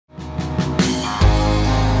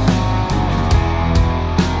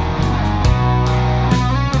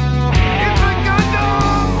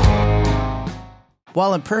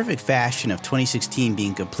While in perfect fashion of 2016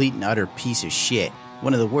 being a complete and utter piece of shit,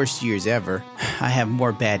 one of the worst years ever, I have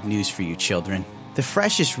more bad news for you children. The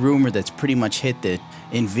freshest rumor that's pretty much hit the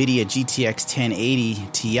NVIDIA GTX 1080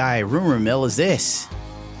 Ti rumor mill is this.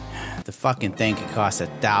 The fucking thing could cost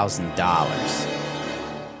 $1,000.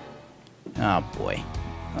 Oh boy.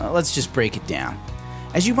 Let's just break it down.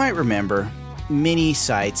 As you might remember, many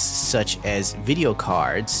sites such as video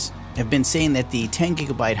cards have been saying that the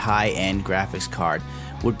 10GB high-end graphics card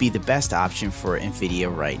would be the best option for NVIDIA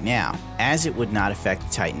right now, as it would not affect the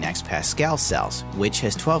Titan X Pascal cells, which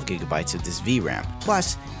has 12GB of this VRAM.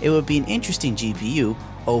 Plus, it would be an interesting GPU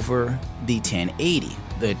over the 1080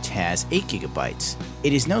 that has 8GB.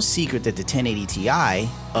 It is no secret that the 1080 Ti,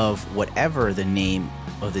 of whatever the name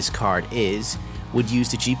of this card is, would use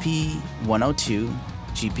the GP102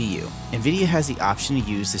 GPU. NVIDIA has the option to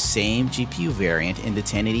use the same GPU variant in the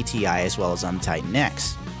 1080 Ti as well as on the Titan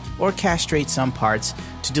X, or castrate some parts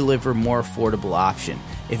to deliver a more affordable option.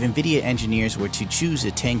 If NVIDIA engineers were to choose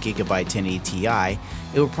a 10GB 1080 Ti,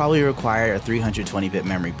 it would probably require a 320-bit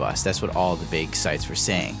memory bus. That's what all the big sites were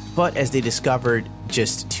saying. But as they discovered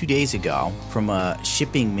just 2 days ago from a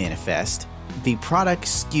shipping manifest, the product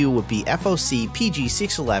SKU would be FOC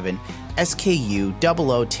PG611 SKU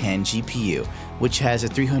 0010 GPU, which has a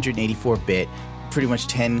 384-bit, pretty much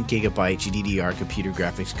 10GB GDDR computer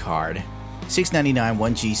graphics card, 699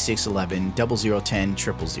 1G611 0010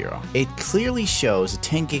 000. It clearly shows a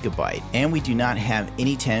 10GB, and we do not have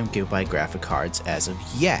any 10GB graphic cards as of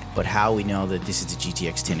yet. But how we know that this is the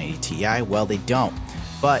GTX 1080 Ti? Well, they don't.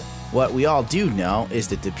 But what we all do know is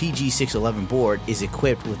that the PG611 board is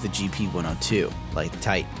equipped with the GP102, like the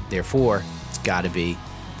Titan. Therefore, it's got to be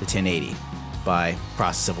the 1080. By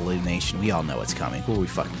process of elimination, we all know it's coming. Who are we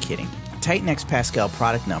fucking kidding? Titan X Pascal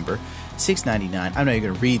product number 699. I'm not even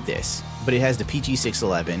going to read this, but it has the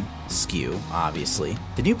PG611 SKU, obviously.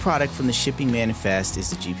 The new product from the shipping manifest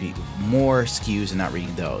is the GP. More SKUs, and not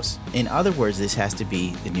reading those. In other words, this has to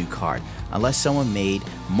be the new card, unless someone made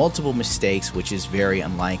multiple mistakes, which is very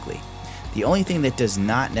unlikely. The only thing that does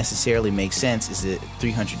not necessarily make sense is the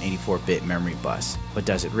 384-bit memory bus, but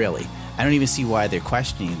does it really? I don't even see why they're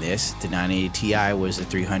questioning this. The 980 Ti was a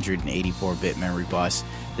 384-bit memory bus.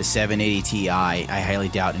 The 780 Ti, I highly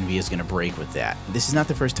doubt NVIDIA is going to break with that. This is not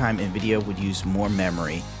the first time NVIDIA would use more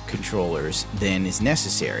memory controllers than is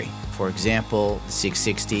necessary. For example, the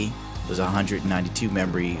 660 was a 192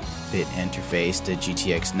 memory bit interface. The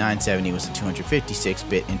GTX 970 was a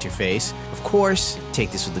 256-bit interface. Of course,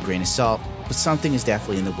 take this with a grain of salt, but something is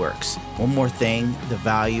definitely in the works. One more thing, the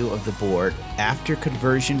value of the board after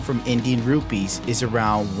conversion from Indian rupees is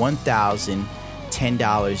around $1,010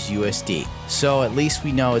 USD. So at least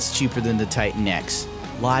we know it's cheaper than the Titan X.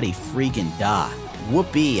 Lottie freaking da.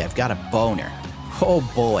 Whoopee, I've got a boner. Oh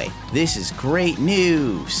boy, this is great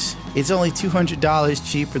news. It's only $200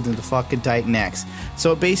 cheaper than the fucking Titan X.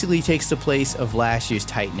 So it basically takes the place of last year's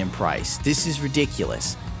Titan in price. This is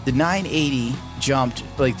ridiculous. The 980 jumped,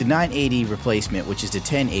 like the 980 replacement, which is the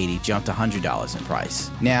 1080, jumped $100 in price.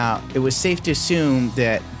 Now, it was safe to assume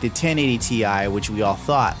that the 1080 Ti, which we all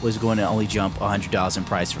thought was going to only jump $100 in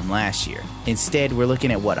price from last year. Instead, we're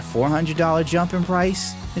looking at what, a $400 jump in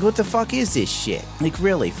price? Like, what the fuck is this shit? Like,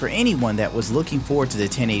 really, for anyone that was looking forward to the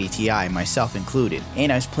 1080 Ti, myself included,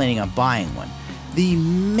 and I was planning on buying one, the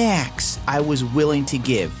max I was willing to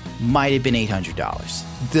give might have been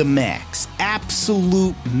 $800. The max.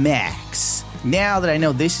 Absolute max. Now that I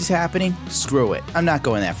know this is happening, screw it. I'm not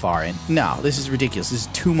going that far in. No, this is ridiculous. This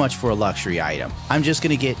is too much for a luxury item. I'm just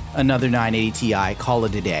going to get another 980 Ti, call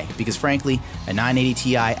it a day. Because frankly, a 980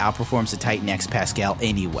 Ti outperforms the Titan X Pascal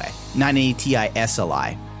anyway. 980 Ti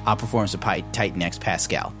SLI outperforms the Titan X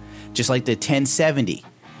Pascal. Just like the 1070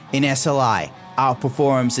 in SLI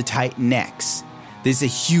outperforms the Titan X. There's a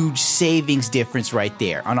huge savings difference right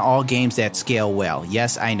there on all games that scale well.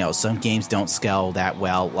 Yes, I know some games don't scale that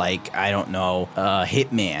well, like, I don't know,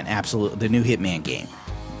 Hitman, absolutely, the new Hitman game.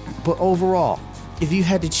 But overall, if you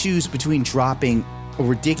had to choose between dropping a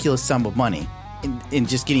ridiculous sum of money and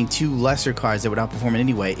just getting two lesser cards that would outperform it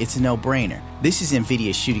anyway, it's a no-brainer. This is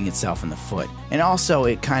NVIDIA shooting itself in the foot. And also,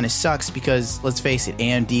 it kind of sucks because, let's face it,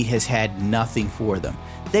 AMD has had nothing for them.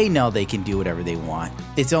 They know they can do whatever they want.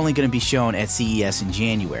 It's only going to be shown at CES in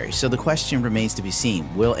January, so the question remains to be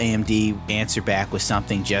seen. Will AMD answer back with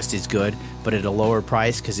something just as good, but at a lower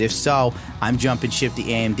price? Because if so, I'm jumping ship to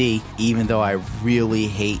AMD, even though I really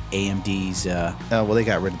hate AMD's, well, they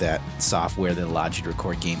got rid of that software that allowed you to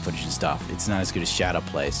record game footage and stuff. It's not as good as Shadow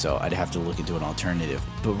Play, so I'd have to look into an alternative.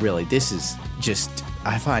 But really, this is just,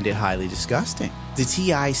 I find it highly disgusting. The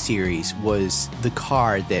Ti series was the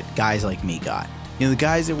card that guys like me got. You know, the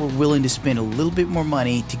guys that were willing to spend a little bit more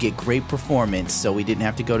money to get great performance so we didn't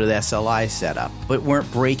have to go to the SLI setup, but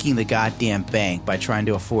weren't breaking the goddamn bank by trying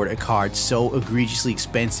to afford a card so egregiously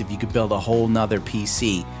expensive you could build a whole nother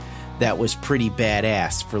PC that was pretty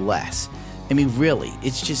badass for less. I mean, really,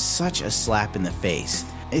 it's just such a slap in the face.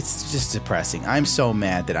 It's just depressing. I'm so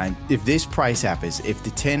mad that if this price happens, if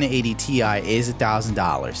the 1080 Ti is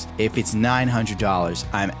 $1,000, if it's $900,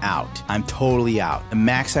 I'm out. I'm totally out. The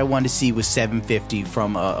max I wanted to see was $750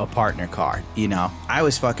 from a partner card, you know? I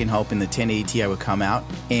was fucking hoping the 1080 Ti would come out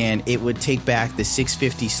and it would take back the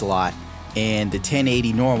 $650 slot and the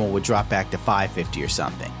 1080 normal would drop back to $550 or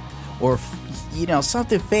something. Or, you know,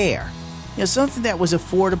 something fair. You know, something that was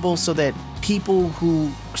affordable so that people who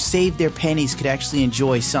saved their pennies could actually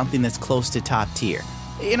enjoy something that's close to top tier.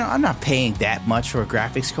 You know, I'm not paying that much for a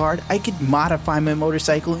graphics card. I could modify my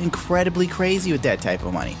motorcycle incredibly crazy with that type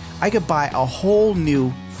of money. I could buy a whole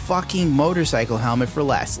new fucking motorcycle helmet for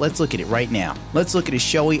less. Let's look at it right now. Let's look at a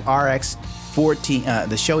Shoei RX-14,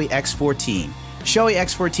 the Shoei X14. Shoei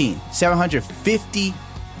X14,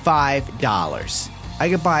 $755. I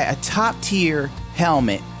could buy a top tier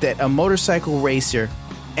helmet that a motorcycle racer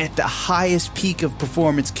at the highest peak of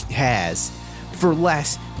performance has for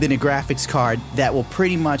less than a graphics card that will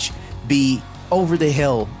pretty much be over the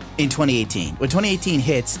hill in 2018. When 2018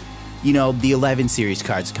 hits, you know, the 11 series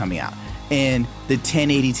cards are coming out and the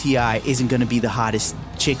 1080 Ti isn't going to be the hottest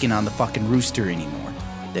chicken on the fucking rooster anymore.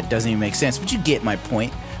 That doesn't even make sense, but you get my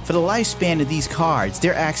point. For the lifespan of these cards,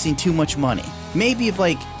 they're asking too much money. Maybe if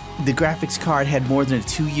like the graphics card had more than a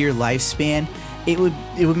 2-year lifespan, it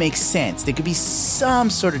would make sense. There could be some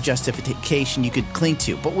sort of justification you could cling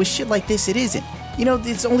to. But with shit like this, it isn't. You know,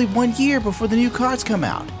 it's only 1 year before the new cards come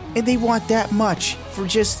out. And they want that much for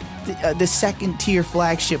just the second tier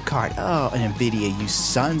flagship card. Oh, NVIDIA, you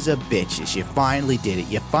sons of bitches. You finally did it.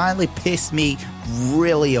 You finally pissed me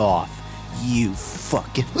really off. You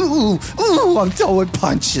fucking... Ooh, I'm throwing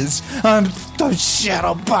punches. I'm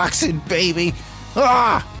shadow boxing, baby.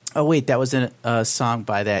 Ah! Oh, wait, that was a song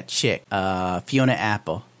by that chick, Fiona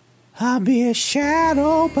Apple. I'll be a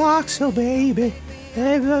shadow boxer, baby.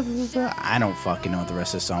 I don't fucking know what the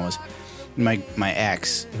rest of the song was. My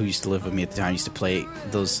ex, who used to live with me at the time, used to play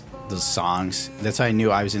those songs. That's how I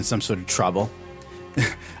knew I was in some sort of trouble.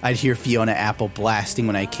 I'd hear Fiona Apple blasting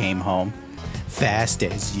when I came home. Fast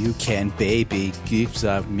as you can, baby. Keeps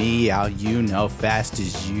me out, you know, fast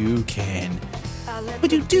as you can.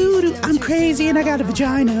 I'm crazy and I got a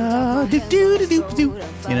vagina. You know,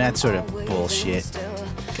 that sort of bullshit.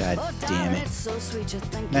 God damn it.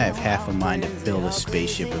 I have half a mind to build a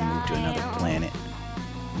spaceship and move to another planet.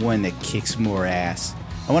 One that kicks more ass.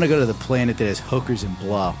 I want to go to the planet that has hookers and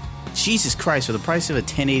blow. Jesus Christ, for the price of a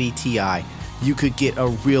 1080 Ti, you could get a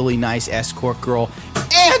really nice escort girl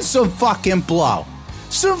and some fucking blow.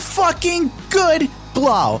 Some fucking good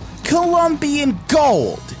blow. Colombian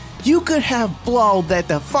gold. You could have blow that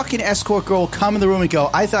the fucking escort girl will come in the room and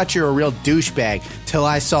go, I thought you were a real douchebag till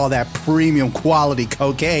I saw that premium quality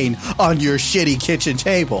cocaine on your shitty kitchen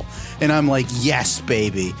table. And I'm like, yes,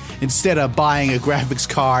 baby. Instead of buying a graphics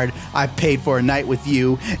card, I paid for a night with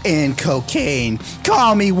you and cocaine.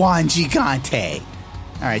 Call me Juan Gigante.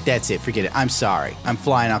 All right, that's it. Forget it. I'm sorry. I'm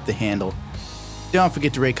flying off the handle. Don't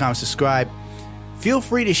forget to rate, comment, subscribe. Feel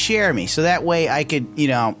free to share me so that way I could, you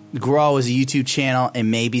know, grow as a YouTube channel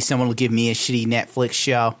and maybe someone will give me a shitty Netflix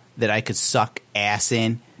show that I could suck ass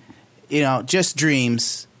in. You know, just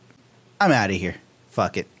dreams. I'm out of here.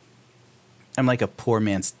 Fuck it. I'm like a poor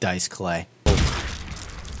man's Dice Clay.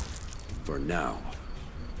 For now.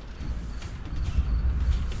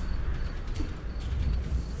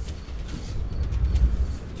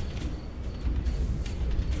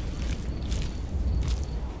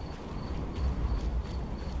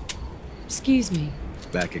 Excuse me.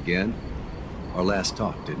 Back again? Our last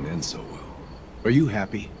talk didn't end so well. Are you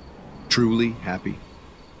happy? Truly happy?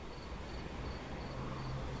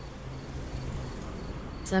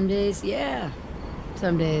 Some days, yeah.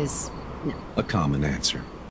 Some days, no. A common answer.